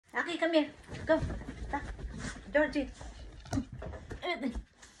Lucky, come here. Go. Georgie.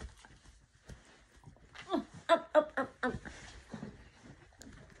 Up.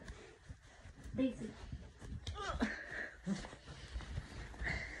 Daisy.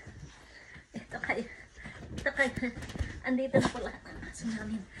 Ito kayo. Andito na po lahat ng aso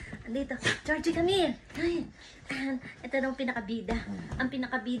namin. Andito. Georgie, come here. Ito na ang pinakabida. Ang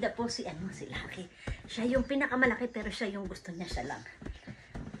pinakabida po si Lucky. Siya yung pinakamalaki pero siya yung gusto niya siya lang.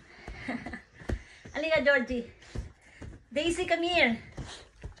 Halika, Georgie. Daisy, come here.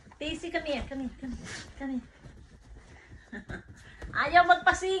 Daisy, come here. Come here. Ayaw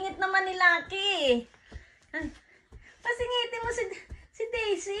magpasingit naman ni Lucky. Pasingitin mo si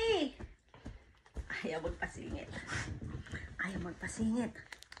Daisy. Ayaw magpasingit.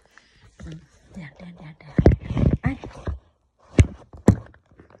 There. Ay.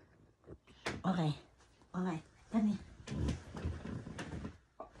 Okay. Kani.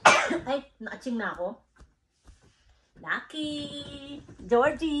 Ay, naaching na ako. Lucky.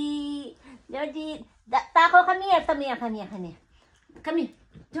 Georgie. Tako, come here. Come here.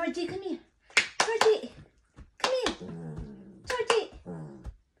 Georgie, come here. Georgie.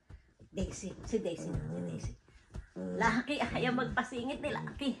 Daisy. Si Daisy. Lucky, ayaw magpasingit ni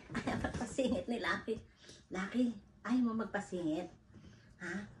Lucky. Lucky, ayaw mo magpasingit.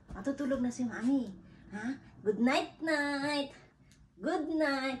 Ha? Matutulog na si Mami. Ha? Good night.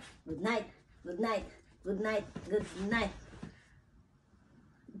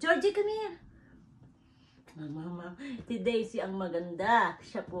 Georgie, come here. Mama, si Daisy ang maganda.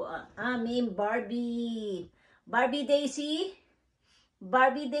 Siya po ang aming Barbie. Barbie Daisy.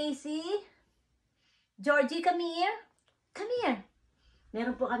 Georgie, come here.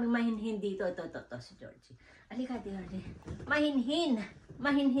 Meron po kami mahinhin dito. Ito, si Georgie. Alika, Georgie.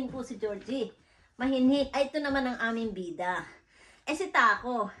 Mahinhin po si Georgie. Mahinhin. Ay, ito naman ang aming bida. Si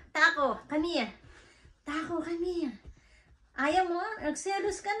Tako, come here. Ayaw mo?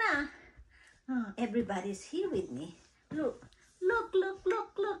 Nagselos ka na. Everybody's here with me. Look.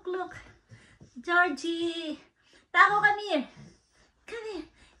 Georgie. Tako, come here.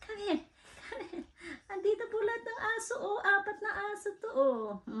 Andito po lahat ng aso. 4 na aso to.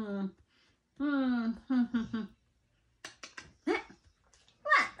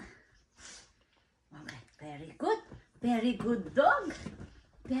 What? Okay, very good dog.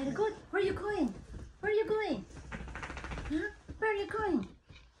 Very good. Where are you going? Huh? Where are you going?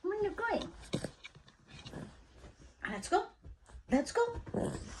 Let's go.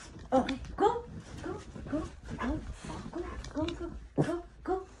 Okay, go.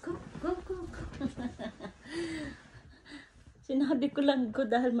 Sinabi ko lang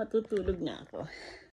dahil matutulog na ako.